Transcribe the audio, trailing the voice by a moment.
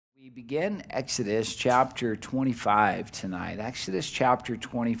begin Exodus chapter 25 tonight. Exodus chapter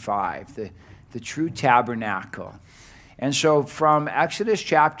 25, the true tabernacle. And so from Exodus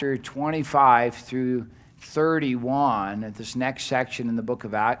chapter 25 through 31, this next section in the book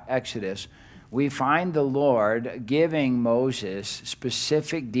of Exodus, we find the Lord giving Moses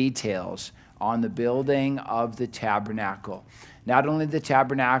specific details on the building of the tabernacle. Not only the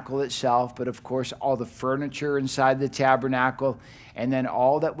tabernacle itself, but of course all the furniture inside the tabernacle, and then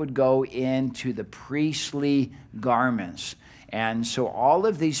all that would go into the priestly garments. And so all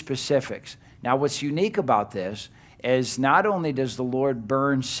of these specifics. Now what's unique about this is not only does the Lord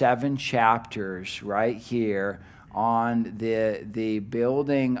burn 7 chapters right here on the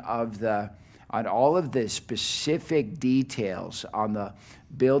building of on all of the specific details on the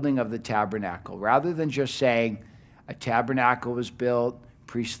building of the tabernacle, rather than just saying a tabernacle was built,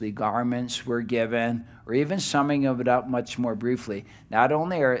 priestly garments were given, or even summing of it up much more briefly. Not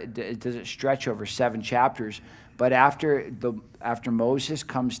only does it stretch over 7 chapters, but after Moses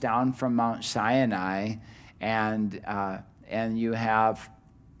comes down from Mount Sinai, and then you have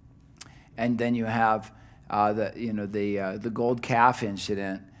the gold calf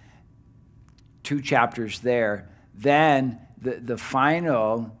incident, 2 chapters there. Then the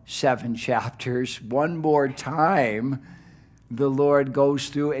final 7 chapters, one more time, the Lord goes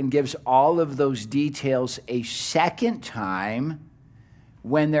through and gives all of those details a second time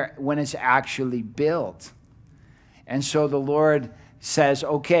when it's actually built. And so the Lord says,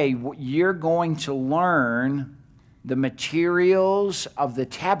 okay, you're going to learn the materials of the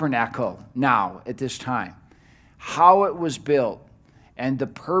tabernacle now at this time, how it was built, and the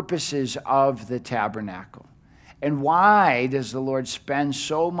purposes of the tabernacle. And why does the Lord spend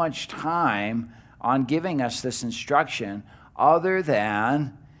so much time on giving us this instruction, other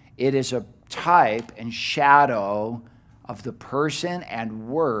than it is a type and shadow of the person and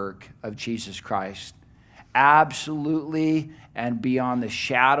work of Jesus Christ? Absolutely, and beyond the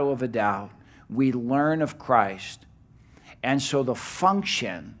shadow of a doubt, we learn of Christ. And so the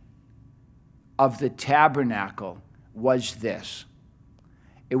function of the tabernacle was this.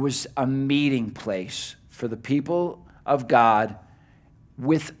 It was a meeting place for the people of God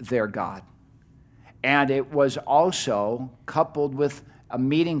with their God. And it was also coupled with a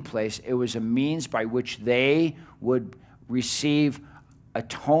meeting place. It was a means by which they would receive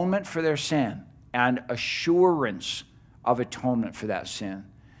atonement for their sin and assurance of atonement for that sin,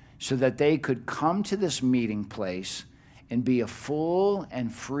 so that they could come to this meeting place and be a full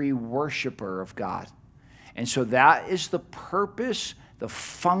and free worshiper of God. And so that is the purpose, the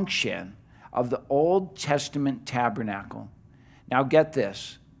function of the Old Testament tabernacle. Now get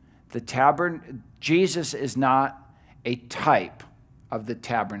this, Jesus is not a type of the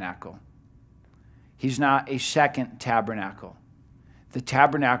tabernacle. He's not a second tabernacle. The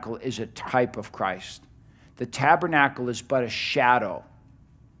tabernacle is a type of Christ. The tabernacle is but a shadow.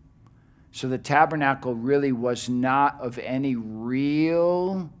 So the tabernacle really was not of any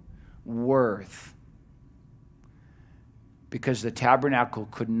real worth, because the tabernacle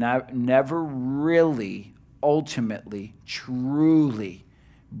could never really, ultimately, truly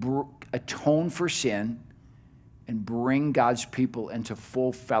atone for sin and bring God's people into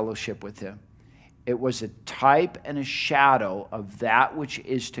full fellowship with Him. It was a type and a shadow of that which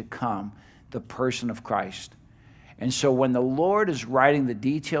is to come, the person of Christ. And so when the Lord is writing the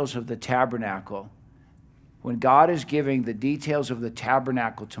details of the tabernacle, when God is giving the details of the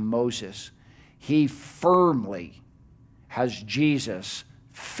tabernacle to Moses, He firmly has Jesus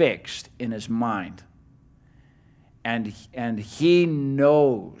fixed in His mind. And He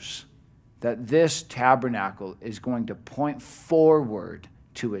knows that this tabernacle is going to point forward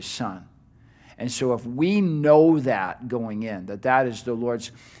to His Son. And so if we know that going in, that is the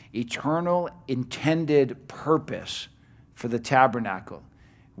Lord's eternal intended purpose for the tabernacle,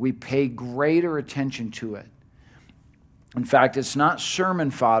 we pay greater attention to it. In fact, it's not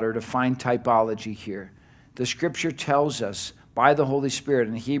sermon fodder to find typology here. The Scripture tells us by the Holy Spirit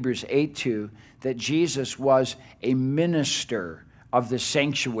in Hebrews 8:2 that Jesus was a minister of the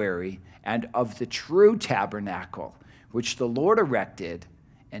sanctuary and of the true tabernacle, which the Lord erected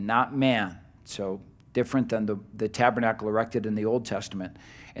and not man. So different than the tabernacle erected in the Old Testament.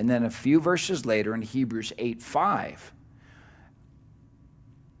 And then a few verses later in Hebrews 8:5,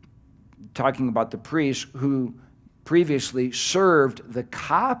 talking about the priests who previously served the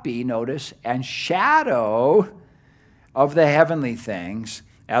copy, notice, and shadow of the heavenly things,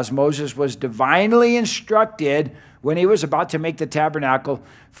 as Moses was divinely instructed when he was about to make the tabernacle.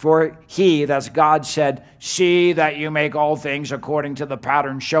 For he, that's God, said, "See that you make all things according to the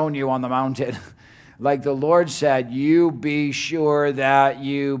pattern shown you on the mountain." Like the Lord said, you be sure that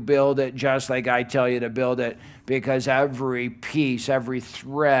you build it just like I tell you to build it, because every piece, every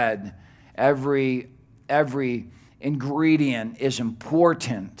thread, every ingredient is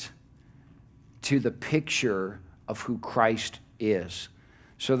important to the picture of who Christ is.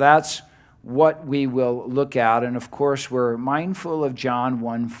 So that's what we will look at. And of course, we're mindful of John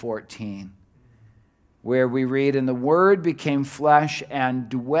 1:14, where we read, and the Word became flesh and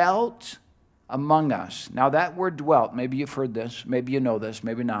dwelt among us. Now that word dwelt, maybe you've heard this, maybe you know this,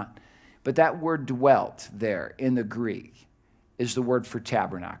 maybe not. But that word dwelt there in the Greek is the word for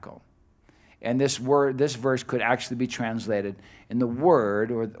tabernacle. And this verse could actually be translated in the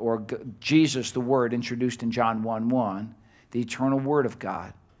Word, or Jesus, the Word introduced in John 1:1, the eternal Word of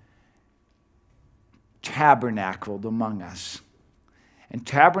God, tabernacled among us. And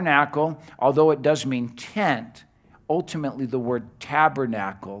tabernacle, although it does mean tent, ultimately the word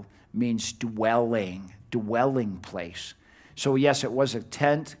tabernacle means dwelling place. So yes, it was a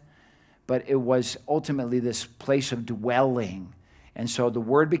tent, but it was ultimately this place of dwelling. And so the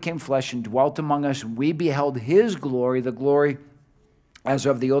Word became flesh and dwelt among us, and we beheld His glory, the glory as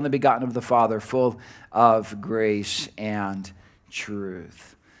of the only begotten of the Father, full of grace and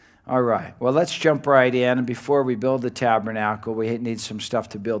truth. All right, well, let's jump right in. And before we build the tabernacle, we need some stuff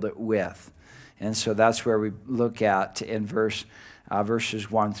to build it with. And so that's where we look at in verses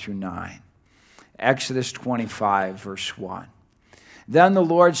 1 through 9. Exodus 25, verse 1. Then the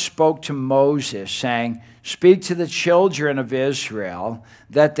Lord spoke to Moses, saying, speak to the children of Israel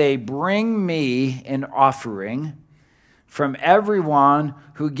that they bring me an offering. From everyone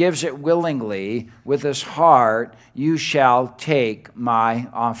who gives it willingly with his heart, you shall take my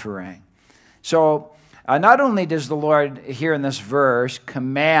offering. So not only does the Lord here in this verse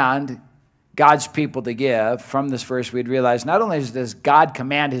command God's people to give, from this verse we'd realize not only does God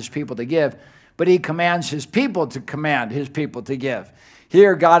command his people to give, but he commands his people to command his people to give.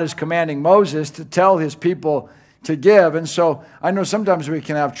 Here God is commanding Moses to tell his people to give. And so I know sometimes we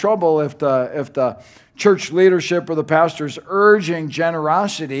can have trouble if the church leadership or the pastor's urging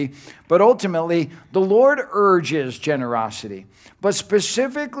generosity, but ultimately the Lord urges generosity. But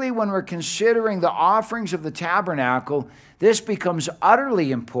specifically when we're considering the offerings of the tabernacle, this becomes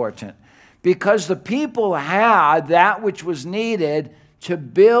utterly important because the people had that which was needed to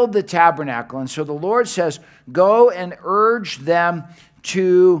build the tabernacle. And so the Lord says, go and urge them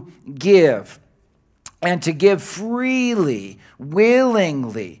to give, and to give freely,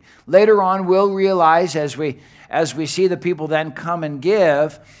 willingly. Later on, we'll realize as we see the people then come and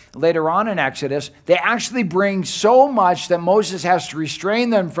give, later on in Exodus, they actually bring so much that Moses has to restrain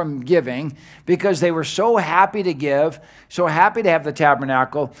them from giving because they were so happy to give, so happy to have the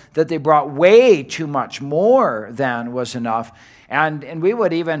tabernacle, that they brought way too much, more than was enough. And we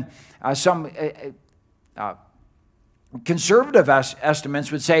would even, conservative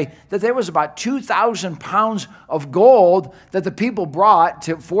estimates would say that there was about 2,000 pounds of gold that the people brought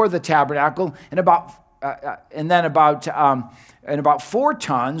for the tabernacle, and then about 4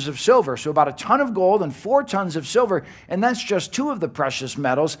 tons of silver. So about a ton of gold and 4 tons of silver, and that's just 2 of the precious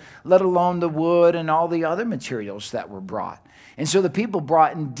metals, let alone the wood and all the other materials that were brought. And so the people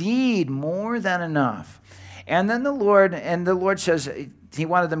brought indeed more than enough. And then the Lord says he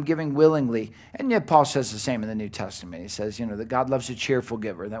wanted them giving willingly. And yet Paul says the same in the New Testament. He says, that God loves a cheerful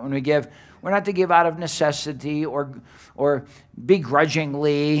giver, that when we give, we're not to give out of necessity or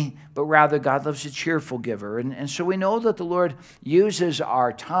begrudgingly, but rather God loves a cheerful giver. And so we know that the Lord uses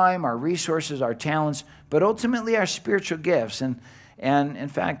our time, our resources, our talents, but ultimately our spiritual gifts. And in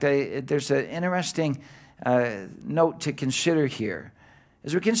fact, there's an interesting note to consider here.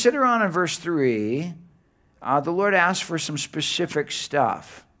 As we consider on in verse 3, the Lord asks for some specific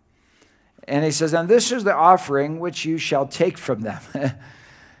stuff. And he says, and this is the offering which you shall take from them.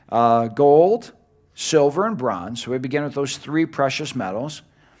 Gold, silver, and bronze. So we begin with those 3 precious metals.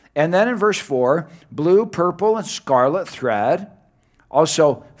 And then in verse 4, blue, purple, and scarlet thread.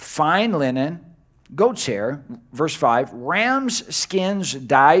 Also fine linen, goat's hair. Verse 5, ram's skins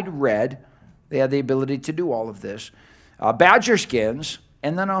dyed red. They had the ability to do all of this. Badger skins.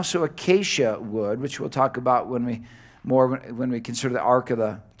 And then also acacia wood, which we'll talk about when we consider the Ark of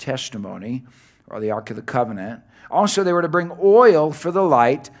the Testimony or the Ark of the Covenant. Also, they were to bring oil for the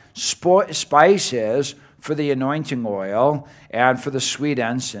light, spices for the anointing oil, and for the sweet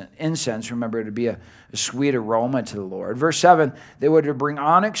incense. Remember, to be a sweet aroma to the Lord. Verse 7, they were to bring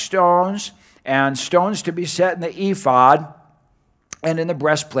onyx stones and stones to be set in the ephod and in the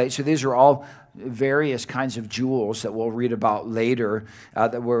breastplate. So these are all various kinds of jewels that we'll read about later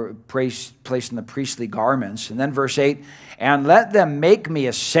that were placed in the priestly garments. And then verse 8, and let them make me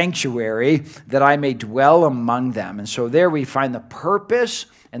a sanctuary that I may dwell among them. And so there we find the purpose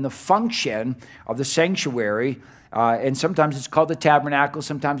and the function of the sanctuary. And sometimes it's called the tabernacle.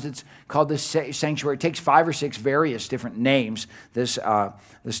 Sometimes it's called the sanctuary. It takes 5 or 6 various different names, this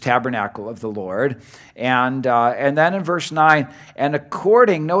tabernacle of the Lord. And then in verse 9, and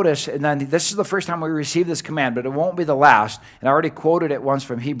according, notice, and then this is the first time we receive this command, but it won't be the last. And I already quoted it once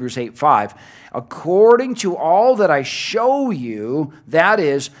from Hebrews 8:5. According to all that I show you, that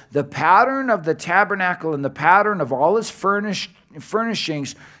is, the pattern of the tabernacle and the pattern of all its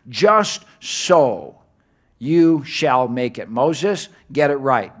furnishings, just so you shall make it. Moses, get it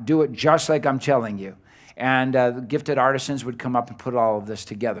right. Do it just like I'm telling you. And the gifted artisans would come up and put all of this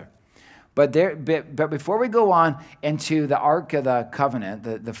together. But before we go on into the Ark of the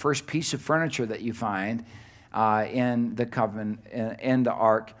Covenant, the first piece of furniture that you find in the covenant, in the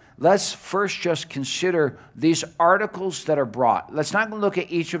Ark, let's first just consider these articles that are brought. Let's not look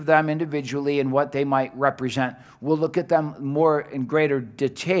at each of them individually and what they might represent. We'll look at them more in greater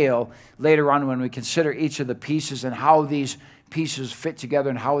detail later on when we consider each of the pieces and how these pieces fit together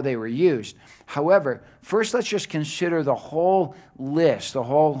and how they were used. However, first let's just consider the whole list, the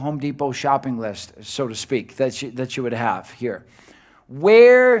whole Home Depot shopping list, so to speak, that you would have here.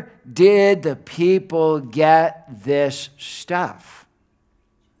 Where did the people get this stuff?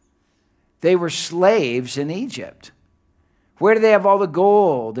 They were slaves in Egypt. Where do they have all the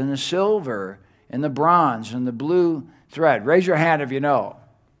gold and the silver and the bronze and the blue thread? Raise your hand if you know.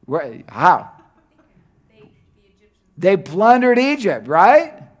 How? They plundered Egypt,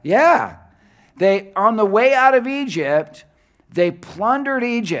 right? Yeah. On the way out of Egypt, they plundered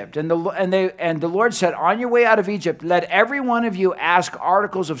Egypt. And the Lord said, on your way out of Egypt, let every one of you ask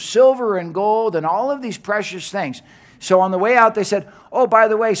articles of silver and gold and all of these precious things. So on the way out, they said, oh, by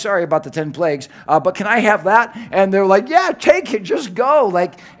the way, sorry about the 10 plagues, but can I have that? And they're like, yeah, take it, just go.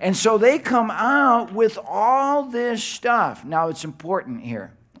 And so they come out with all this stuff. Now, it's important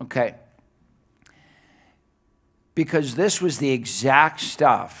here, okay? Because this was the exact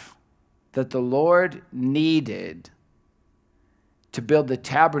stuff that the Lord needed to build the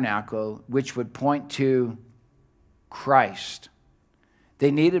tabernacle, which would point to Christ.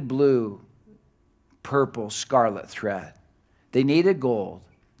 They needed blue, purple, scarlet thread. They needed gold.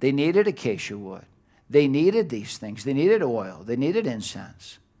 They needed acacia wood. They needed these things. They needed oil. They needed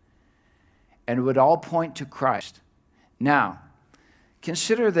incense. And it would all point to Christ. Now,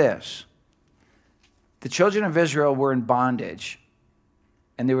 consider this. The children of Israel were in bondage,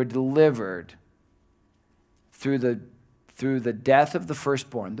 and they were delivered through the death of the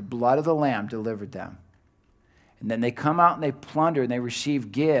firstborn. The blood of the lamb delivered them. And then they come out and they plunder and they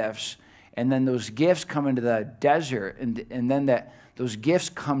receive gifts. And then those gifts come into the desert, and then those gifts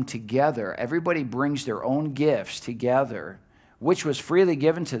come together. Everybody brings their own gifts together, which was freely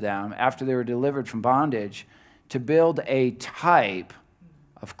given to them after they were delivered from bondage, to build a type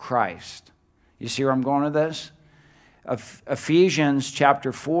of Christ. You see where I'm going with this? Ephesians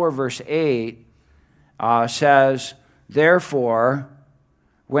chapter 4, verse 8 says, therefore,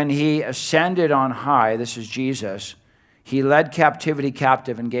 when he ascended on high, this is Jesus, he led captivity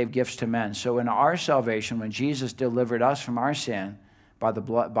captive and gave gifts to men. So in our salvation, when Jesus delivered us from our sin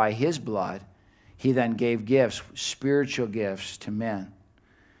by his blood, he then gave gifts, spiritual gifts to men.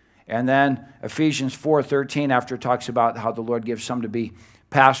 And then Ephesians 4:13, after it talks about how the Lord gives some to be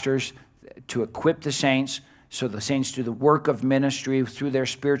pastors to equip the saints, so the saints do the work of ministry through their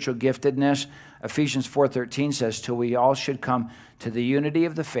spiritual giftedness. Ephesians 4:13 says, till we all should come to the unity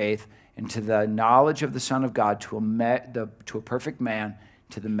of the faith and to the knowledge of the Son of God, to a perfect man,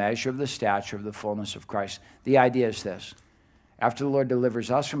 to the measure of the stature of the fullness of Christ. The idea is this. After the Lord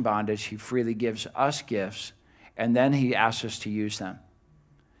delivers us from bondage, he freely gives us gifts, and then he asks us to use them.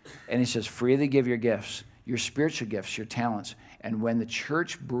 And he says, freely give your gifts, your spiritual gifts, your talents. And when the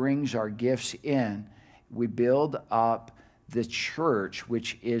church brings our gifts in, we build up the church,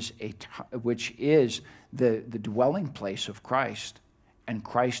 which is the dwelling place of Christ. And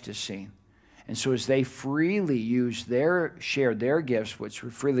Christ is seen. And so as they freely share their gifts, which were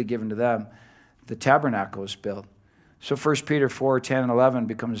freely given to them, the tabernacle is built. So 1 Peter 4:10 and 11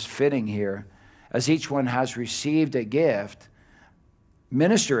 becomes fitting here. As each one has received a gift,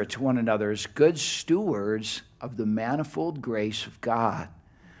 minister it to one another as good stewards of the manifold grace of God.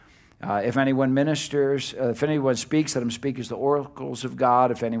 If anyone speaks, let him speak as the oracles of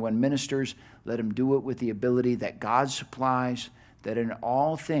God. If anyone ministers, let him do it with the ability that God supplies, that in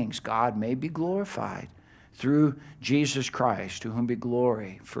all things God may be glorified through Jesus Christ, to whom be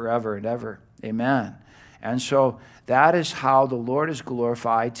glory forever and ever. Amen. And so that is how the Lord is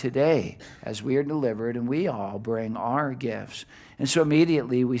glorified today, as we are delivered and we all bring our gifts. And so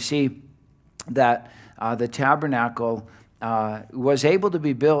immediately we see that the tabernacle was able to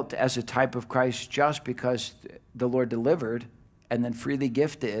be built as a type of Christ just because the Lord delivered and then freely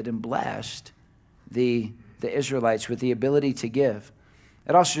gifted and blessed the Israelites with the ability to give.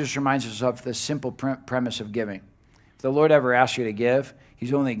 It also just reminds us of the simple premise of giving. If the Lord ever asks you to give,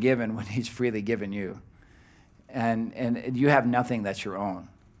 he's only given when he's freely given you. And you have nothing that's your own.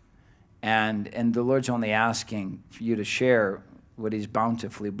 And the Lord's only asking for you to share what he's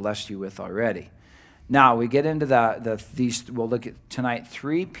bountifully blessed you with already. Now, we get into we'll look at tonight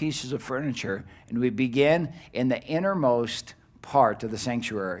 3 pieces of furniture, and we begin in the innermost part of the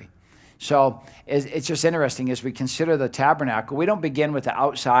sanctuary. So it's just interesting as we consider the tabernacle. We don't begin with the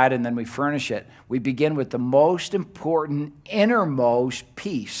outside and then we furnish it. We begin with the most important innermost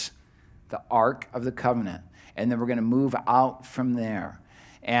piece, the Ark of the Covenant. And then we're going to move out from there.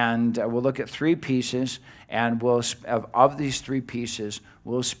 And we'll look at 3 pieces, and of these 3 pieces,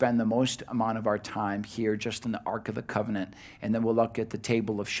 we'll spend the most amount of our time here just in the Ark of the Covenant. And then we'll look at the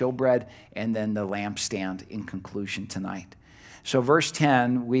table of showbread and then the lampstand in conclusion tonight. So verse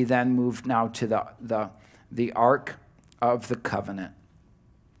 10, we then move now to the Ark of the Covenant.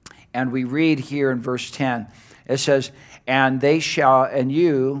 And we read here in verse 10, it says, and they shall, and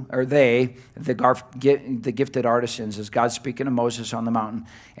you, or they, the gifted artisans, as God speaking to Moses on the mountain,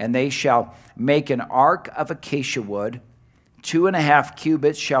 and they shall make an ark of acacia wood. 2.5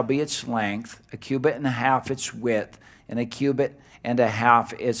 cubits shall be its length, 1.5 cubits its width, and 1.5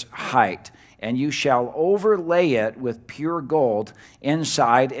 cubits its height. And you shall overlay it with pure gold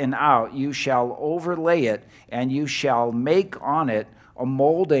inside and out. You shall overlay it, and you shall make on it a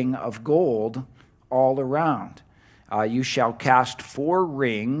molding of gold all around. You shall cast 4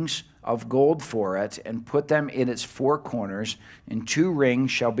 rings of gold for it, and put them in its 4 corners, and 2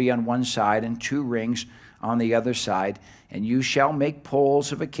 rings shall be on one side, and 2 rings on the other side. And you shall make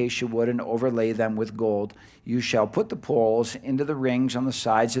poles of acacia wood, and overlay them with gold. You shall put the poles into the rings on the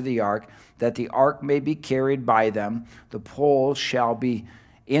sides of the ark, that the ark may be carried by them. The poles shall be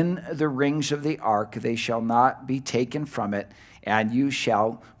in the rings of the ark, they shall not be taken from it. And you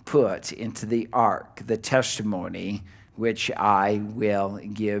shall put into the ark the testimony which I will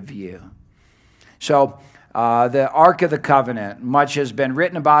give you. So the Ark of the Covenant, much has been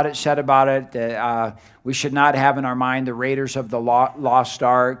written about it, said about it. We should not have in our mind the Raiders of the Lost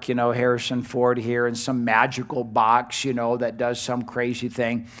Ark, Harrison Ford here in some magical box, that does some crazy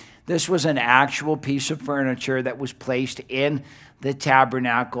thing. This was an actual piece of furniture that was placed in the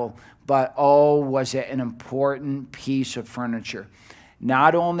tabernacle, but was it an important piece of furniture.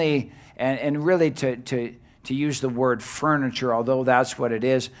 Not only, and really to use the word furniture, although that's what it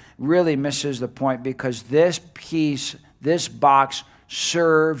is, really misses the point, because this box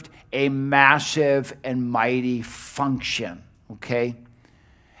served a massive and mighty function, okay?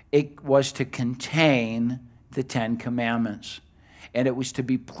 It was to contain the 10 Commandments, and it was to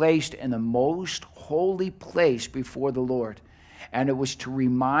be placed in the most holy place before the Lord. And it was to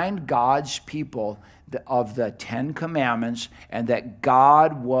remind God's people of the 10 Commandments and that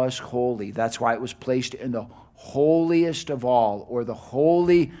God was holy. That's why it was placed in the holiest of all, or the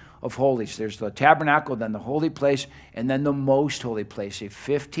Holy of Holies. There's the tabernacle, then the holy place, and then the most holy place. A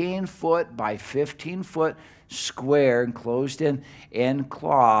 15-foot by 15-foot square enclosed in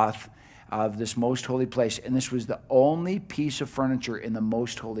cloth of this most holy place. And this was the only piece of furniture in the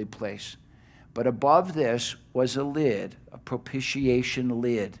most holy place. But above this was a lid, a propitiation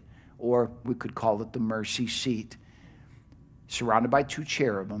lid, or we could call it the mercy seat, surrounded by 2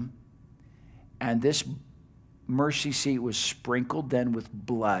 cherubim. And this mercy seat was sprinkled then with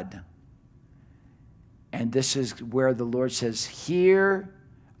blood. And this is where the Lord says, here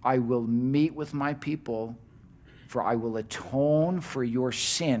I will meet with my people, for I will atone for your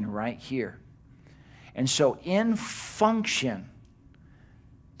sin, right here. And so in function,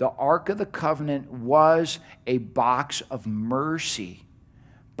 the Ark of the Covenant was a box of mercy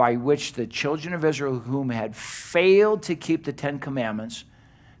by which the children of Israel, whom had failed to keep the 10 Commandments,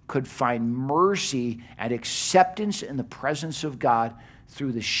 could find mercy and acceptance in the presence of God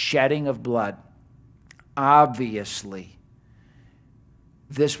through the shedding of blood. Obviously,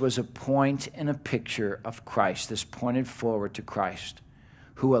 this was a point and a picture of Christ. This pointed forward to Christ,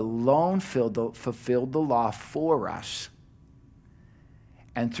 who alone fulfilled the law for us,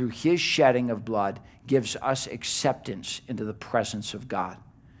 and through his shedding of blood gives us acceptance into the presence of God.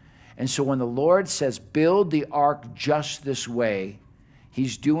 And so when the Lord says, build the ark just this way,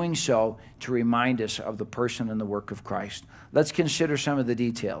 He's doing so to remind us of the person and the work of Christ. Let's consider some of the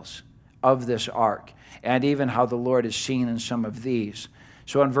details of this ark and even how the Lord is seen in some of these.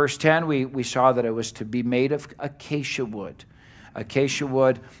 So in verse 10, we saw that it was to be made of acacia wood. Acacia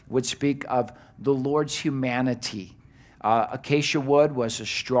wood would speak of the Lord's humanity. Acacia wood was a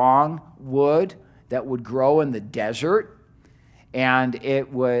strong wood that would grow in the desert, and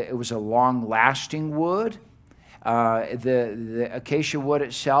it was a long-lasting wood. The acacia wood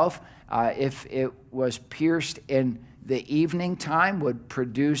itself, if it was pierced in the evening time, would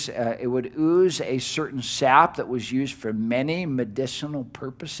produce, it would ooze a certain sap that was used for many medicinal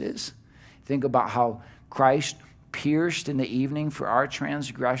purposes. Think about how Christ pierced in the evening for our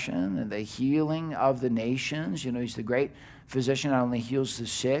transgression and the healing of the nations. You know, he's the great physician. Not only heals the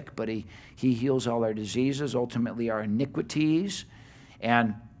sick, but he heals all our diseases, ultimately our iniquities.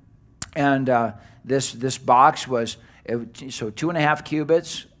 And this box was, so 2.5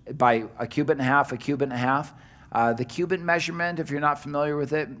 cubits by a cubit and a half, a cubit and a half. The cubit measurement, if you're not familiar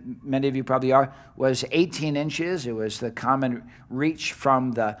with it, many of you probably are, was 18 inches. It was the common reach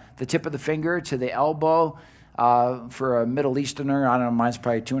from the tip of the finger to the elbow. For a Middle Easterner, I don't know, mine's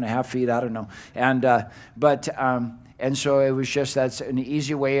probably 2.5 feet, I don't know. And so it was just, that's an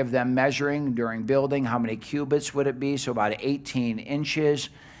easy way of them measuring during building. How many cubits would it be? So about 18 inches.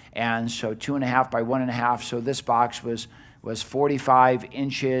 And so 2.5 by 1.5. So this box was 45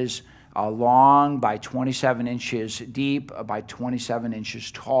 inches long by 27 inches deep by 27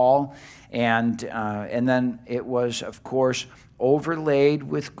 inches tall. And then it was, of course, overlaid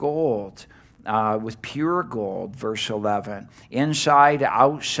with gold. With pure gold, verse 11. Inside,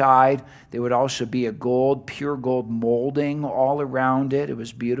 outside, there would also be a pure gold molding all around it. It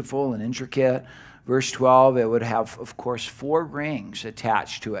was beautiful and intricate. Verse 12, it would have, of course, 4 rings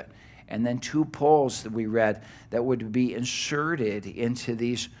attached to it. And then 2 poles that we read that would be inserted into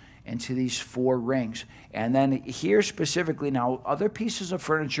these 4 rings. And then here specifically, now, other pieces of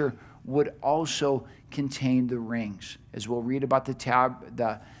furniture would also contain the rings. As we'll read about the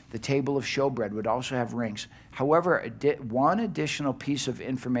table of showbread would also have rings. However, one additional piece of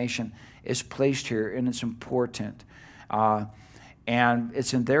information is placed here, and it's important. And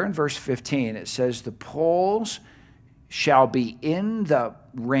it's there in verse 15. It says, the poles shall be in the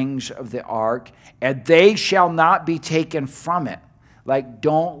rings of the ark, and they shall not be taken from it. Like,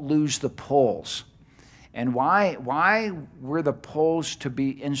 don't lose the poles. And why were the poles to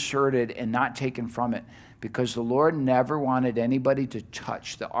be inserted and not taken from it? Because the Lord never wanted anybody to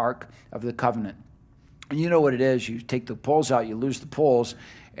touch the Ark of the Covenant. And you know what it is. You take the poles out, you lose the poles,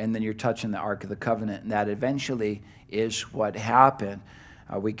 and then you're touching the Ark of the Covenant. And that eventually is what happened.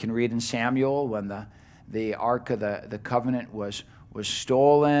 We can read in Samuel when the Ark of the Covenant was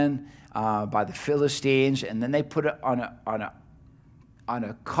stolen by the Philistines, and then they put it on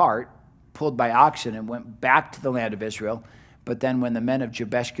a cart pulled by oxen and went back to the land of Israel. But then when the men of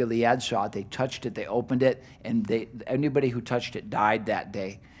Jabesh Gilead saw it, they touched it, they opened it, and anybody who touched it died that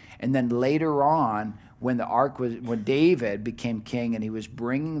day. And then later on, when David became king and he was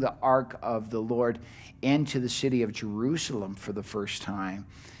bringing the ark of the Lord into the city of Jerusalem for the first time,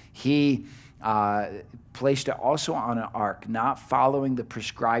 he placed it also on an ark, not following the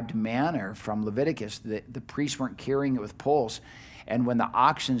prescribed manner from Leviticus. The priests weren't carrying it with poles. And when the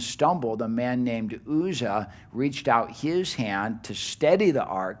oxen stumbled, a man named Uzzah reached out his hand to steady the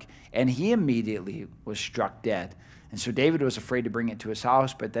ark, and he immediately was struck dead. And so David was afraid to bring it to his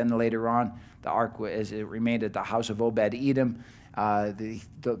house, but then later on, the ark, as it remained at the house of Obed-Edom,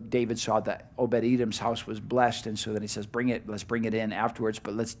 David saw that Obed-Edom's house was blessed, and so then he says, let's bring it in afterwards,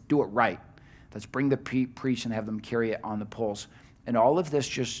 but let's do it right. Let's bring the priests and have them carry it on the poles. And all of this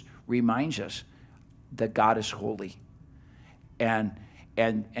just reminds us that God is holy. And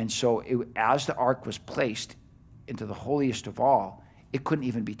so as the ark was placed into the holiest of all, it couldn't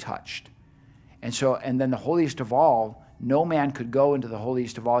even be touched. And then the holiest of all, no man could go into the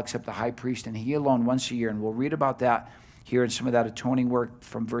holiest of all except the high priest, and he alone once a year. And we'll read about that here in some of that atoning work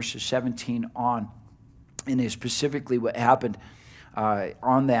from verses 17 on. And it's specifically what happened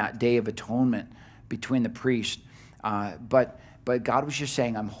on that day of atonement between the priests. But God was just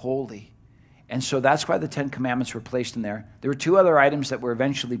saying, I'm holy. And so that's why the 10 Commandments were placed in there. There were 2 other items that were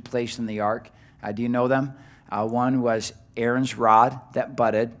eventually placed in the ark. Do you know them? One was Aaron's rod that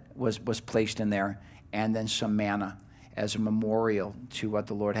budded was placed in there, and then some manna as a memorial to what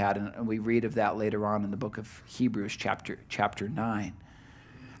the Lord had. And we read of that later on in the book of Hebrews chapter 9.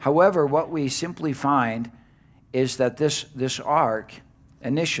 However, what we simply find is that this ark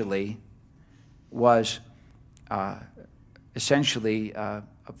initially was essentially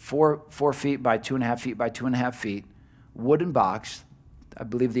 4 feet by 2.5 feet by 2.5 feet, wooden box, I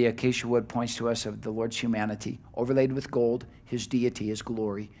believe the acacia wood points to us of the Lord's humanity, overlaid with gold, his deity, his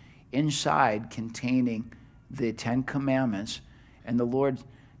glory, inside containing the Ten Commandments. And the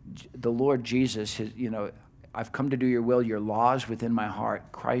Lord Jesus, I've come to do your will, your law is within my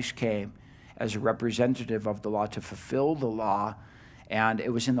heart. Christ came as a representative of the law to fulfill the law. And it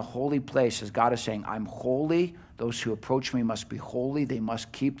was in the holy place, as God is saying, I'm holy. Those who approach me must be holy. They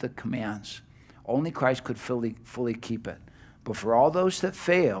must keep the commands. Only Christ could fully keep it. But for all those that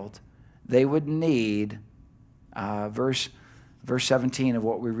failed, they would need verse 17 of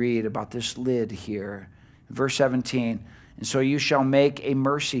what we read about this lid here. Verse 17, and so you shall make a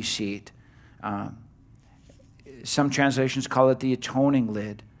mercy seat. Some translations call it the atoning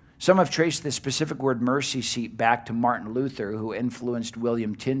lid. Some have traced the specific word mercy seat back to Martin Luther, who influenced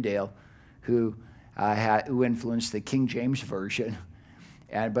William Tyndale, who influenced the King James Version.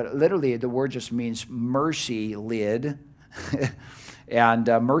 But literally, the word just means mercy lid and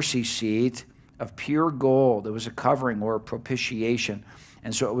mercy seat of pure gold. It was a covering or a propitiation.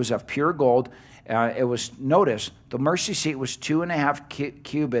 And so it was of pure gold. Notice, the mercy seat was 2.5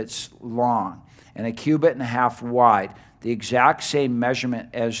 cubits long and 1.5 cubits wide, the exact same measurement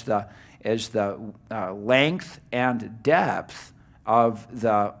as the length and depth of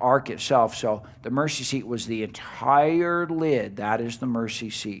the ark itself. So the mercy seat was the entire lid. That is the mercy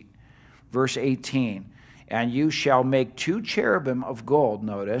seat. Verse 18, and you shall make 2 cherubim of gold,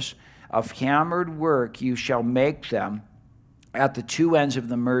 notice, of hammered work you shall make them at the 2 ends of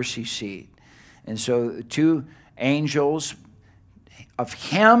the mercy seat. And so 2 angels of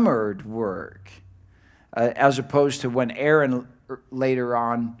hammered work, as opposed to when Aaron later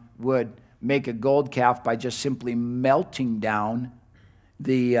on would make a gold calf by just simply melting down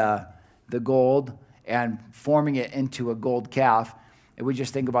the gold and forming it into a gold calf. And we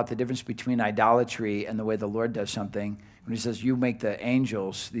just think about the difference between idolatry and the way the Lord does something. When he says, you make the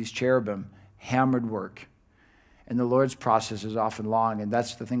angels, these cherubim, hammered work. And the Lord's process is often long. And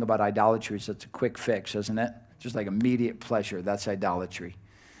that's the thing about idolatry, is it's a quick fix, isn't it? Just like immediate pleasure. That's idolatry.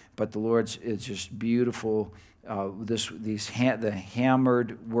 But the Lord's is just beautiful. The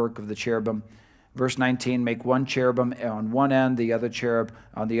hammered work of the cherubim. Verse 19, make 1 cherubim on one end, the other cherub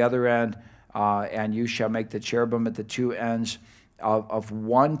on the other end, and you shall make the cherubim at the 2 ends of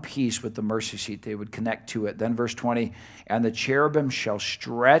one piece with the mercy seat. They would connect to it. Then verse 20, and the cherubim shall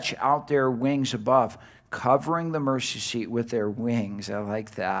stretch out their wings above, covering the mercy seat with their wings. I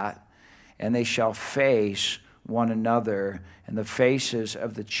like that. And they shall face one another, and the faces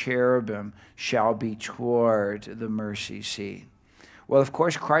of the cherubim shall be toward the mercy seat. Well, of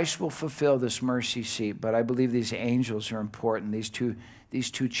course, Christ will fulfill this mercy seat, but I believe these angels are important, these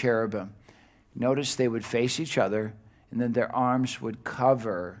two cherubim. Notice they would face each other, and then their arms would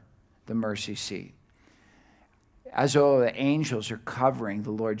cover the mercy seat, as though the angels are covering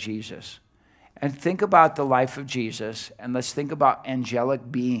the Lord Jesus. And think about the life of Jesus, and let's think about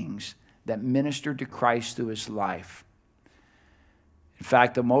angelic beings that ministered to Christ through his life. In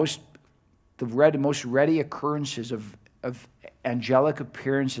fact, the most ready occurrences of angelic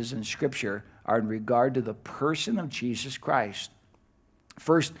appearances in Scripture are in regard to the person of Jesus Christ.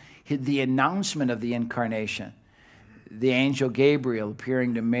 First, the announcement of the incarnation. The angel Gabriel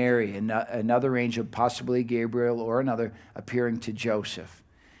appearing to Mary, and another angel, possibly Gabriel or another, appearing to Joseph.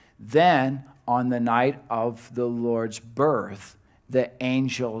 Then, on the night of the Lord's birth, the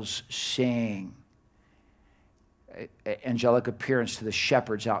angels sing. Angelic appearance to the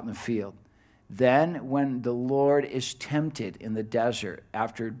shepherds out in the field. Then, when the Lord is tempted in the desert,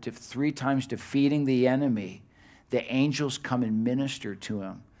 after 3 times defeating the enemy, the angels come and minister to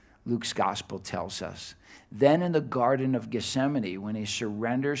him, Luke's gospel tells us. Then in the Garden of Gethsemane, when he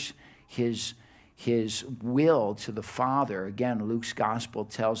surrenders his will to the Father, again, Luke's gospel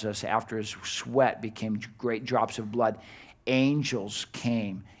tells us after his sweat became great drops of blood, angels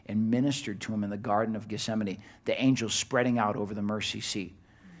came and ministered to him in the Garden of Gethsemane, the angels spreading out over the mercy seat.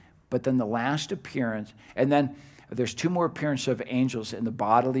 But then the last appearance, and then there's 2 more appearances of angels in the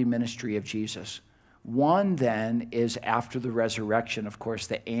bodily ministry of Jesus. One then is after the resurrection, of course,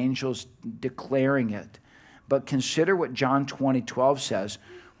 the angels declaring it. But consider what John 20:12 says,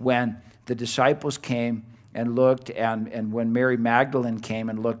 when the disciples came and looked, and when Mary Magdalene came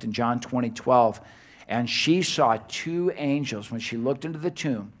and looked in John 20:12, and she saw 2 angels. When she looked into the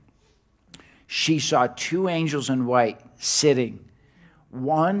tomb, she saw 2 angels in white sitting,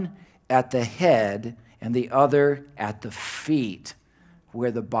 one at the head and the other at the feet,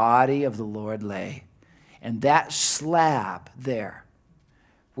 where the body of the Lord lay. And that slab there,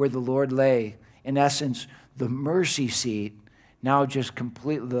 where the Lord lay, in essence, the mercy seat, now just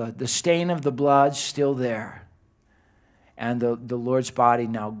completely, the stain of the blood still there. and the Lord's body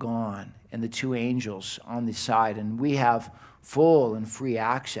now gone, and the two angels on the side, and we have full and free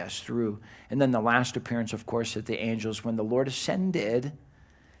access through. And then the last appearance, of course, at the angels, when the Lord ascended,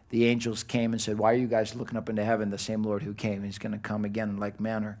 the angels came and said, why are you guys looking up into heaven? The same Lord who came, he's going to come again in like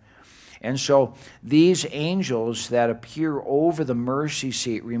manner. And so these angels that appear over the mercy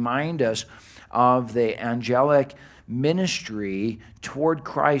seat remind us of the angelic ministry toward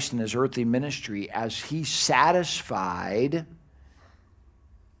Christ in his earthly ministry as he satisfied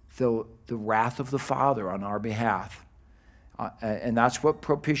the wrath of the Father on our behalf. And that's what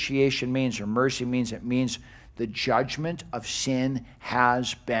propitiation means, or mercy means. It means the judgment of sin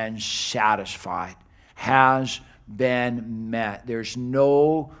has been satisfied, has been met. There's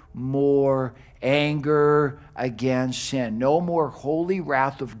no more anger against sin, no more holy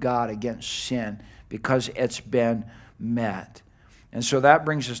wrath of God against sin, because it's been met. And so that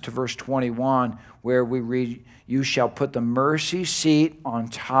brings us to verse 21, where we read, you shall put the mercy seat on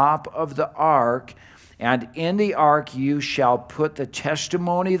top of the ark, and in the ark you shall put the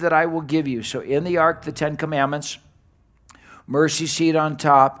testimony that I will give you. So in the ark, the 10 Commandments, mercy seat on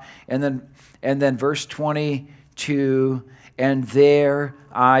top, and then verse 22, and there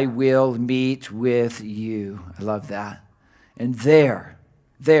I will meet with you. I love that. And there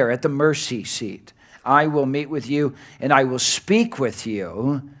at the mercy seat, I will meet with you, and I will speak with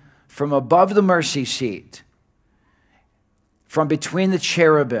you from above the mercy seat, from between the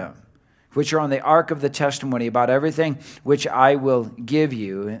cherubim, which are on the ark of the testimony, about everything which I will give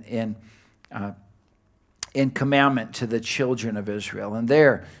you in commandment to the children of Israel. And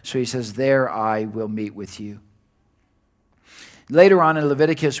there, so he says, there I will meet with you. Later on in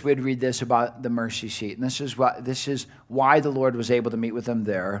Leviticus, we'd read this about the mercy seat. And this is why the Lord was able to meet with them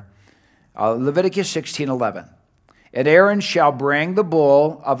there. Leviticus 16:11. And Aaron shall bring the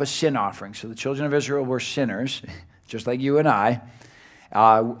bull of a sin offering. So the children of Israel were sinners, just like you and I,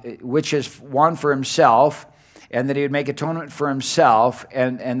 which is one for himself, and that he would make atonement for himself,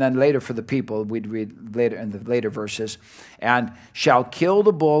 and then later for the people. We'd read later in the later verses. And shall kill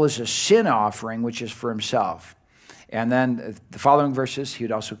the bull as a sin offering, which is for himself. And then the following verses, he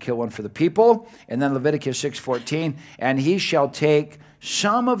would also kill one for the people. And then Leviticus 6:14, and he shall take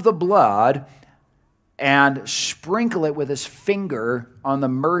some of the blood and sprinkle it with his finger on the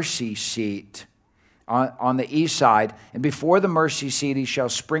mercy seat on the east side. And before the mercy seat, he shall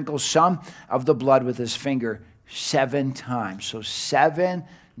sprinkle some of the blood with his finger 7 times. So 7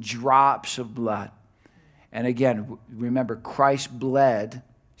 drops of blood. And again, remember, Christ bled.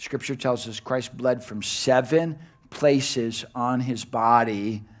 Scripture tells us Christ bled from 7 places on his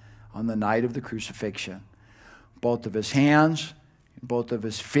body on the night of the crucifixion. Both of his hands, both of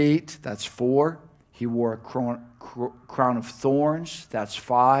his feet, that's 4. He wore a crown of thorns, that's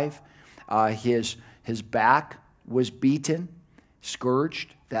 5. His back was beaten,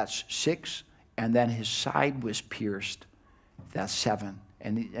 scourged, that's 6. And then his side was pierced, that's 7.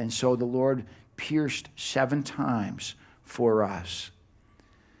 And so the Lord pierced 7 times for us.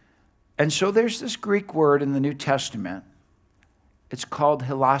 And so there's this Greek word in the New Testament. It's called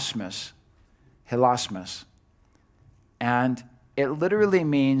hilasmos. Hilasmos. And it literally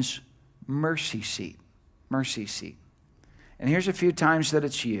means mercy seat. Mercy seat. And here's a few times that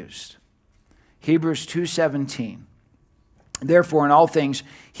it's used. Hebrews 2:17. Therefore, in all things,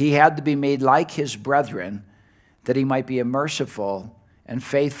 he had to be made like his brethren, that he might be a merciful and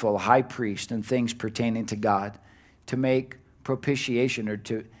faithful high priest in things pertaining to God, to make propitiation, or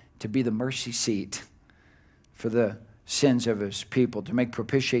to be the mercy seat for the sins of his people, to make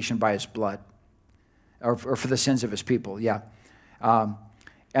propitiation by his blood, or for the sins of his people, yeah. And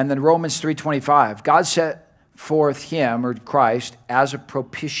then Romans 3:25, God set forth him, or Christ, as a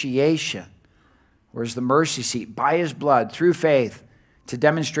propitiation, or as the mercy seat, by his blood, through faith, to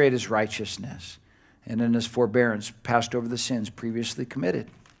demonstrate his righteousness, and in his forbearance passed over the sins previously committed.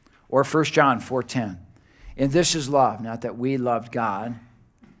 Or 1 John 4:10, and this is love, not that we loved God,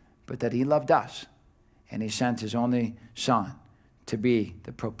 but that he loved us, and he sent his only Son to be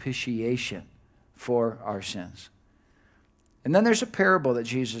the propitiation for our sins. And then there's a parable that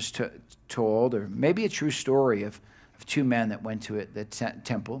Jesus told, or maybe a true story of 2 men that went to the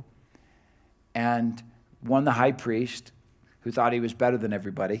temple, and one, the high priest, who thought he was better than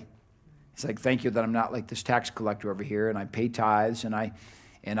everybody. He's like, thank you that I'm not like this tax collector over here, and I pay tithes, and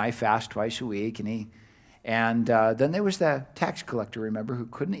I fast twice a week, and then there was the tax collector, remember, who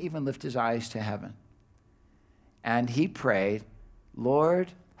couldn't even lift his eyes to heaven. And he prayed,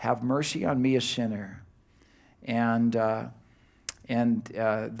 Lord, have mercy on me, a sinner. And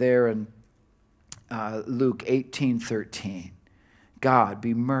there in Luke 18:13, God,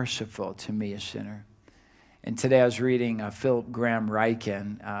 be merciful to me, a sinner. And today I was reading Philip Graham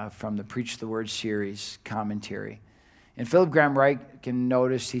Ryken from the Preach the Word series commentary. And Philip Graham Ryken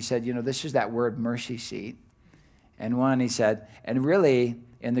noticed, he said, this is that word mercy seat. And he said, and really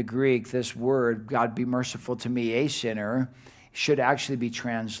in the Greek, this word, God be merciful to me, a sinner, should actually be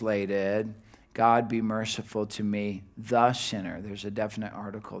translated, God be merciful to me, the sinner. There's a definite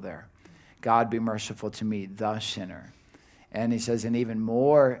article there. God be merciful to me, the sinner. And he says, and even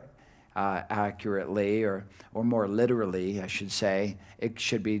more accurately, or more literally, I should say, it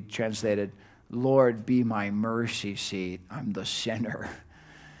should be translated, Lord, be my mercy seat, I'm the sinner.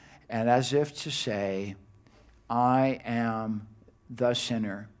 And as if to say, I am the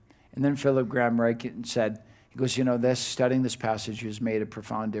sinner. And then Philip Graham Ryken said, he goes, studying this passage has made a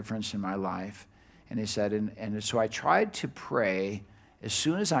profound difference in my life. And he said, and so I tried to pray as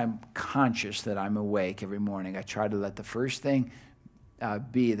soon as I'm conscious that I'm awake every morning. I try to let the first thing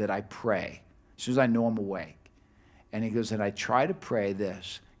be that I pray as soon as I know I'm awake. And he goes, and I try to pray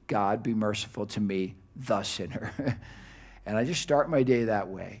this, God be merciful to me, the sinner. And I just start my day that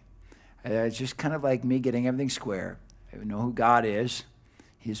way. It's just kind of like me getting everything square. I know who God is.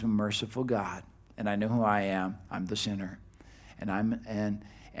 He's a merciful God. And I know who I am. I'm the sinner. And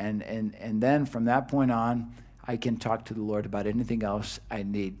then from that point on, I can talk to the Lord about anything else I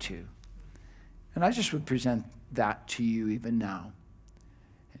need to. And I just would present that to you even now.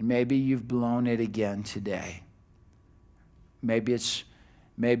 And maybe you've blown it again today.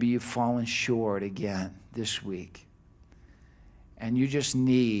 Maybe you've fallen short again this week. And you just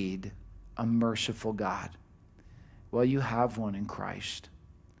need a merciful God. Well, you have one in Christ.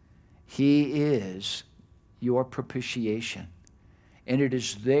 He is your propitiation. And it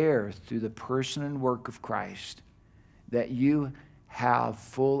is there through the person and work of Christ that you have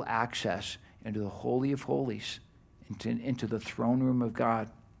full access into the Holy of Holies, into the throne room of God,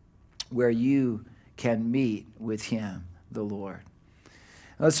 where you can meet with him, the Lord.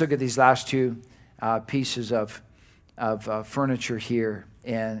 Let's look at these last two pieces of furniture here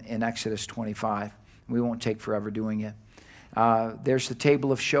in Exodus 25. We won't take forever doing it. There's the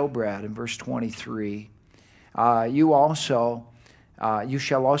table of showbread in verse 23. You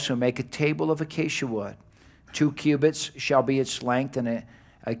shall also make a table of acacia wood. 2 cubits shall be its length, and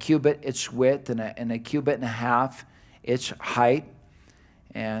a cubit its width, and a cubit and a half its height.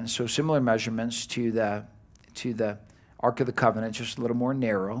 And so similar measurements to the Ark of the Covenant, just a little more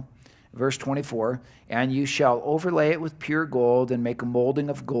narrow. Verse 24, and you shall overlay it with pure gold and make a molding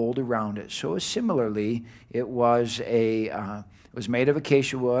of gold around it. So similarly, it was made of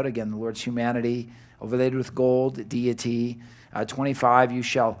acacia wood, again, the Lord's humanity, overlaid with gold, deity. 25, you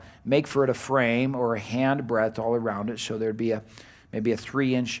shall make for it a frame or a hand breadth all around it. So there'd be maybe a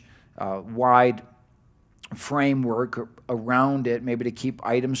 3-inch wide framework around it, maybe to keep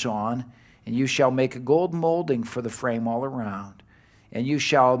items on. And you shall make a gold molding for the frame all around. And you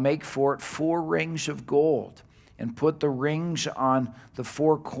shall make for it 4 rings of gold, and put the rings on the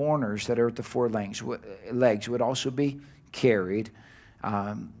 4 corners that are at the 4 legs would also be carried.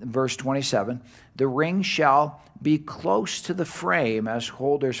 Verse 27, the ring shall be close to the frame as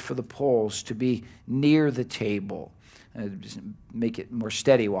holders for the poles to be near the table. Make it more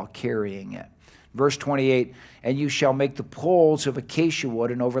steady while carrying it. Verse 28, and you shall make the poles of acacia wood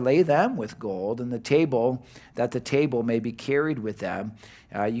and overlay them with gold, and the table, that the table may be carried with them.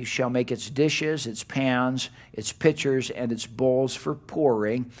 You shall make its dishes, its pans, its pitchers, and its bowls for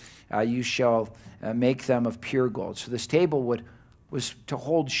pouring. You shall make them of pure gold. So this table was to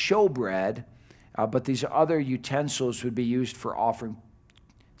hold showbread, but these other utensils would be used for offering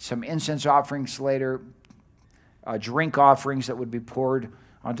some incense offerings later, drink offerings that would be poured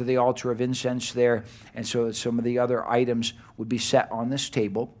onto the altar of incense there. And so some of the other items would be set on this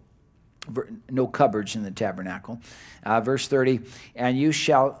table. No cupboards in the tabernacle. Verse 30, and you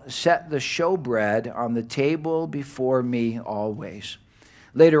shall set the showbread on the table before me always.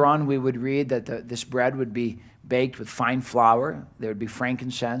 Later on, we would read that this bread would be baked with fine flour. There would be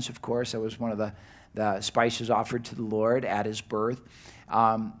frankincense, of course. That was one of the spices offered to the Lord at his birth.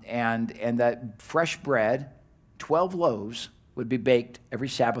 And that fresh bread, 12 loaves, would be baked every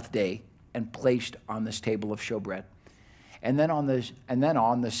Sabbath day and placed on this table of showbread. And then on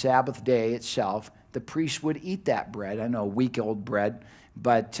the Sabbath day itself, the priest would eat that bread. I know, week-old bread,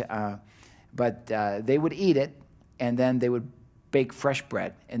 but they would eat it, and then they would bake fresh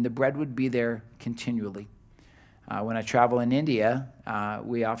bread, and the bread would be there continually. When I travel in India,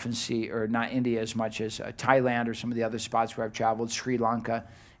 we often see, or not India as much as Thailand or some of the other spots where I've traveled. Sri Lanka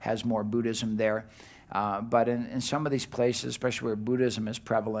has more Buddhism there. But in some of these places, especially where Buddhism is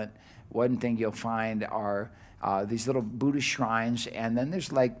prevalent, one thing you'll find are these little Buddhist shrines, and then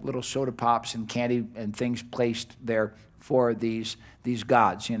there's like little soda pops and candy and things placed there for these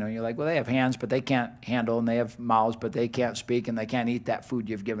gods. You know, you're like, well, they have hands, but they can't handle, and they have mouths, but they can't speak, and they can't eat that food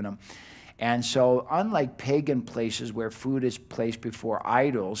you've given them. And so unlike pagan places where food is placed before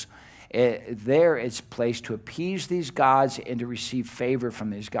idols, there it's placed to appease these gods and to receive favor from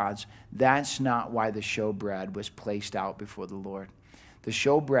these gods. That's not why the showbread was placed out before the Lord. The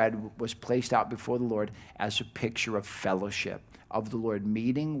showbread was placed out before the Lord as a picture of fellowship, of the Lord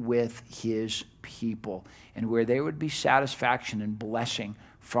meeting with his people, and where there would be satisfaction and blessing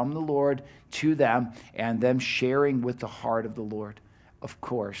from the Lord to them, and them sharing with the heart of the Lord. Of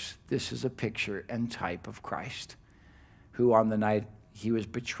course, this is a picture and type of Christ, who on the night he was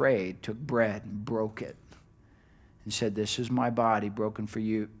betrayed, took bread and broke it and said, "This is my body broken for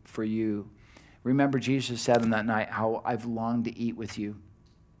you, for you." Remember, Jesus said on that night, "How I've longed to eat with you."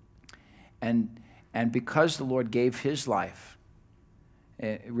 And because the Lord gave his life,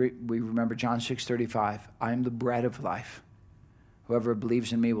 we remember John 6:35, "I am the bread of life. Whoever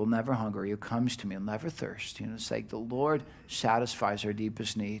believes in me will never hunger. Who comes to me will never thirst." You know, it's like the Lord satisfies our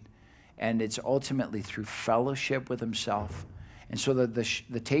deepest need. And it's ultimately through fellowship with himself. And so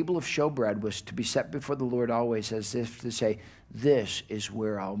the table of showbread was to be set before the Lord always, as if to say, this is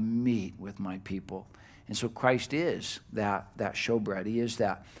where I'll meet with my people. And so Christ is that showbread. He is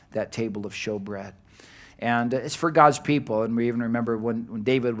that table of showbread. And it's for God's people. And we even remember when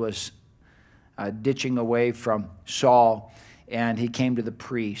David was ditching away from Saul, and he came to the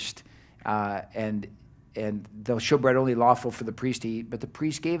priest, and the showbread only lawful for the priest to eat, but the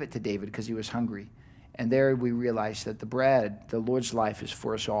priest gave it to David because he was hungry. And there we realize that the bread, the Lord's life, is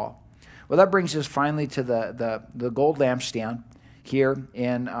for us all. Well, that brings us finally to the gold lampstand here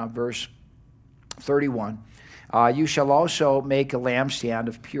in verse 31. You shall also make a lampstand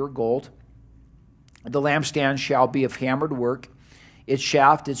of pure gold. The lampstand shall be of hammered work. Its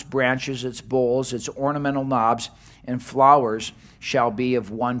shaft, its branches, its bowls, its ornamental knobs, and flowers shall be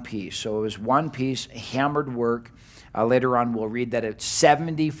of one piece. So it was one piece, hammered work. Later on, we'll read that it's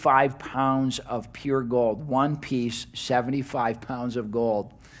 75 pounds of pure gold. One piece, 75 pounds of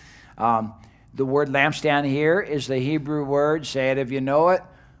gold. The word lampstand here is the Hebrew word, say it if you know it,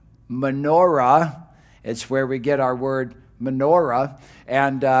 menorah. It's where we get our word menorah.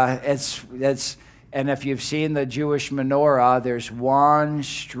 And and if you've seen the Jewish menorah, there's one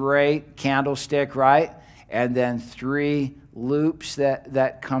straight candlestick, right? And then three loops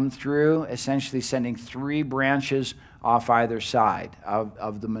that come through, essentially sending three branches off either side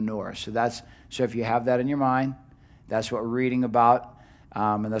of the menorah. So if you have that in your mind, that's what we're reading about.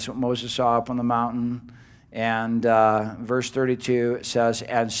 And that's what Moses saw up on the mountain. And verse 32, it says,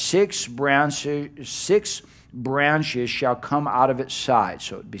 "And six branches shall come out of its side."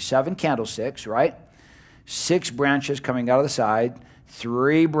 So it'd be 7 candlesticks, right? 6 branches coming out of the side.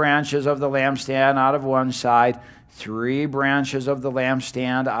 3 branches of the lampstand out of one side. 3 branches of the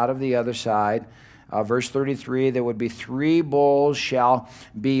lampstand out of the other side. Verse 33, there would be 3 bowls shall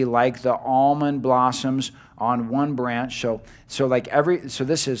be like the almond blossoms on one branch. So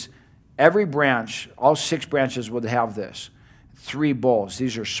this is every branch, all 6 branches would have this. 3 bowls.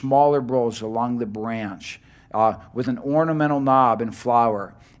 These are smaller bowls along the branch with an ornamental knob and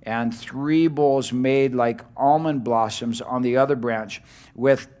flower. And 3 bowls made like almond blossoms on the other branch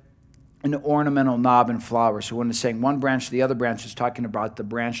with an ornamental knob and flower. So when it's saying one branch to the other branch, it's talking about the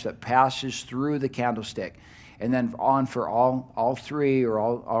branch that passes through the candlestick. And then on for all 3 or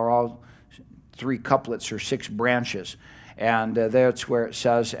all 3 couplets or 6 branches. And that's where it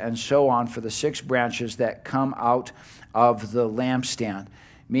says, and so on for the 6 branches that come out of the lampstand.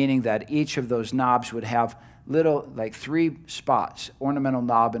 Meaning that each of those knobs would have little, like 3 spots, ornamental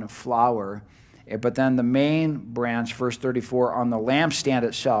knob and a flower. But then the main branch, verse 34, on the lampstand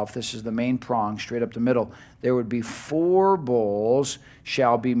itself, this is the main prong, straight up the middle, there would be 4 bowls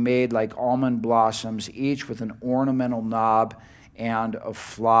shall be made like almond blossoms, each with an ornamental knob and a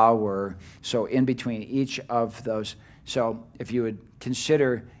flower. So in between each of those. So if you would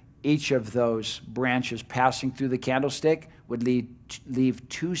consider each of those branches passing through the candlestick would leave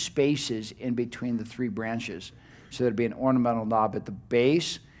 2 spaces in between the 3 branches. So there'd be an ornamental knob at the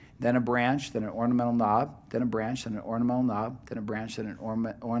base, then a branch, then an ornamental knob, then a branch, then an ornamental knob, then a branch, then an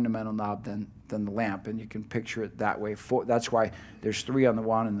ornamental knob, then the lamp. And you can picture it that way. That's why there's 3 on the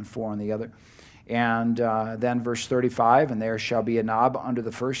one and then 4 on the other. And then verse 35, and there shall be a knob under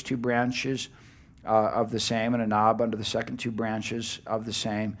the first 2 branches of the same, and a knob under the second 2 branches of the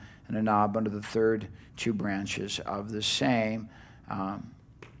same, and a knob under the third 2 branches of the same.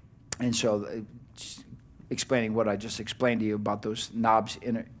 And so explaining what I just explained to you about those knobs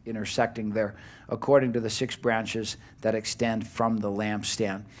intersecting there, according to the 6 branches that extend from the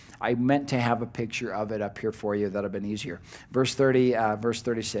lampstand. I meant to have a picture of it up here for you. That would have been easier. Verse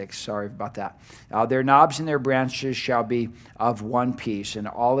 36, sorry about that. Their knobs and their branches shall be of one piece, and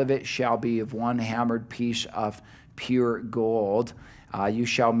all of it shall be of one hammered piece of pure gold. You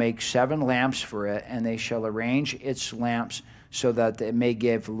shall make 7 lamps for it, and they shall arrange its lamps so that it may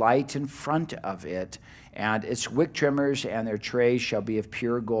give light in front of it. And its wick trimmers and their trays shall be of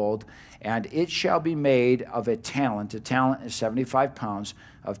pure gold. And it shall be made of a talent. A talent is 75 pounds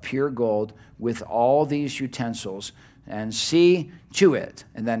of pure gold with all these utensils. And see to it.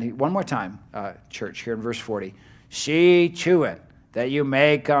 And then one more time, church, here in verse 40. See to it that you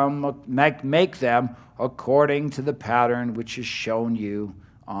make them according to the pattern which is shown you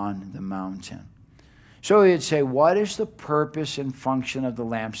on the mountain. So you'd say, what is the purpose and function of the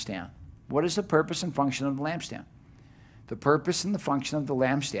lampstand? What is the purpose and function of the lampstand? The purpose and the function of the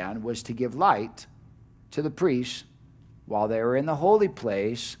lampstand was to give light to the priests while they were in the holy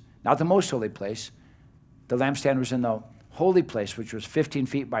place, not the most holy place. The lampstand was in the holy place, which was 15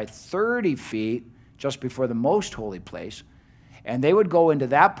 feet by 30 feet, just before the most holy place. And they would go into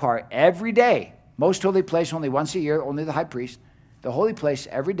that part every day. Most holy place only once a year, only the high priest. The holy place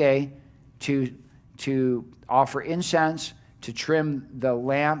every day to offer incense, to trim the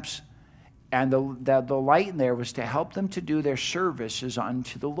lamps, and the light in there was to help them to do their services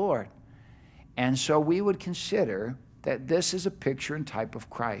unto the Lord. And so we would consider that this is a picture and type of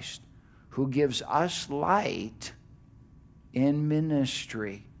Christ, who gives us light in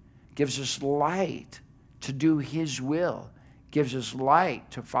ministry, gives us light to do his will, gives us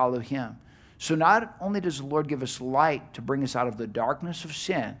light to follow him. So not only does the Lord give us light to bring us out of the darkness of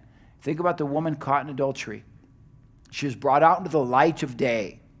sin. Think about the woman caught in adultery. She was brought out into the light of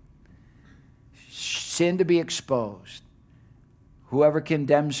day. Sin to be exposed. Whoever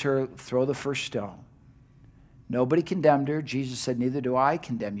condemns her, throw the first stone. Nobody condemned her. Jesus said, neither do I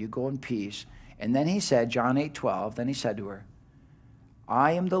condemn you. Go in peace. And then he said, John 8:12, then he said to her,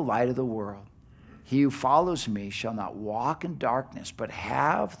 I am the light of the world. He who follows me shall not walk in darkness, but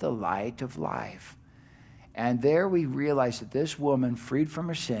have the light of life. And there we realize that this woman, freed from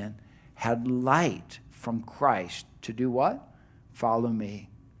her sin, had light from Christ to do what? Follow me,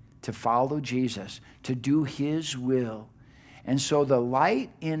 to follow Jesus, to do his will. And so the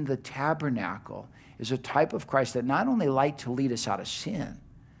light in the tabernacle is a type of Christ that not only light to lead us out of sin,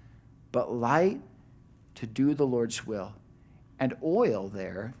 but light to do the Lord's will. And oil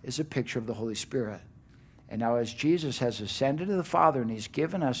there is a picture of the Holy Spirit. And now as Jesus has ascended to the Father and he's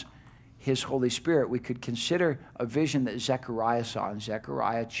given us his Holy Spirit, we could consider a vision that Zechariah saw in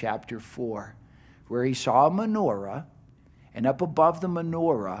Zechariah chapter 4, where he saw a menorah, and up above the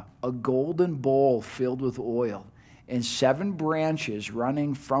menorah, a golden bowl filled with oil, and 7 branches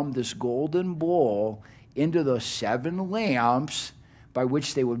running from this golden bowl into the 7 lamps by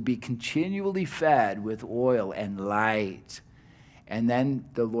which they would be continually fed with oil and light. And then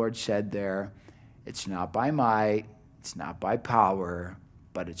the Lord said there, it's not by might, it's not by power,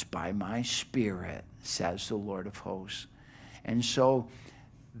 but it's by my Spirit, says the Lord of hosts. And so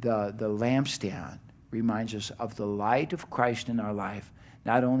the lampstand reminds us of the light of Christ in our life,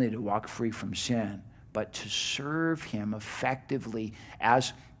 not only to walk free from sin, but to serve him effectively,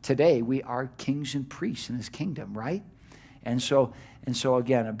 as today we are kings and priests in his kingdom, right? And so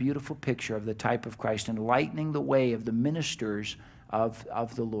again, a beautiful picture of the type of Christ, enlightening the way of the ministers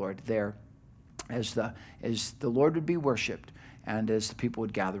of the Lord there, as the Lord would be worshiped and as the people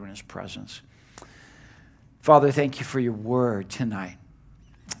would gather in his presence. Father, thank you for your word tonight.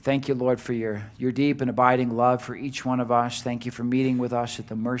 Thank you, Lord, for your deep and abiding love for each one of us. Thank you for meeting with us at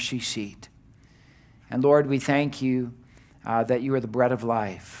the mercy seat. And Lord, we thank you that you are the bread of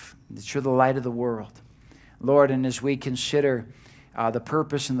life, that you're the light of the world. Lord, and as we consider the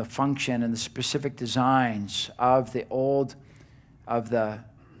purpose and the function and the specific designs of the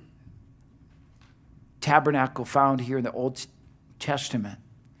tabernacle found here in the Old Testament,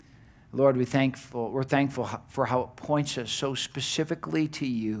 Lord, we're thankful for how it points us so specifically to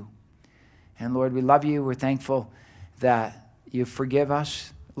you. And Lord, we love you. We're thankful that you forgive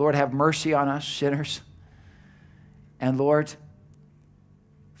us. Lord, have mercy on us, sinners. And Lord,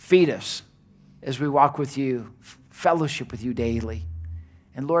 feed us as we walk with you, fellowship with you daily.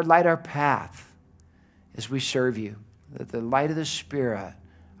 And Lord, light our path as we serve you, that the light of the Spirit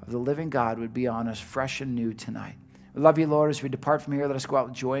of the living God would be on us fresh and new tonight. We love you, Lord. As we depart from here, let us go out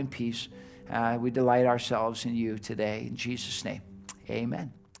with joy and peace. We delight ourselves in you today. In Jesus' name,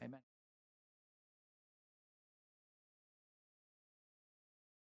 amen.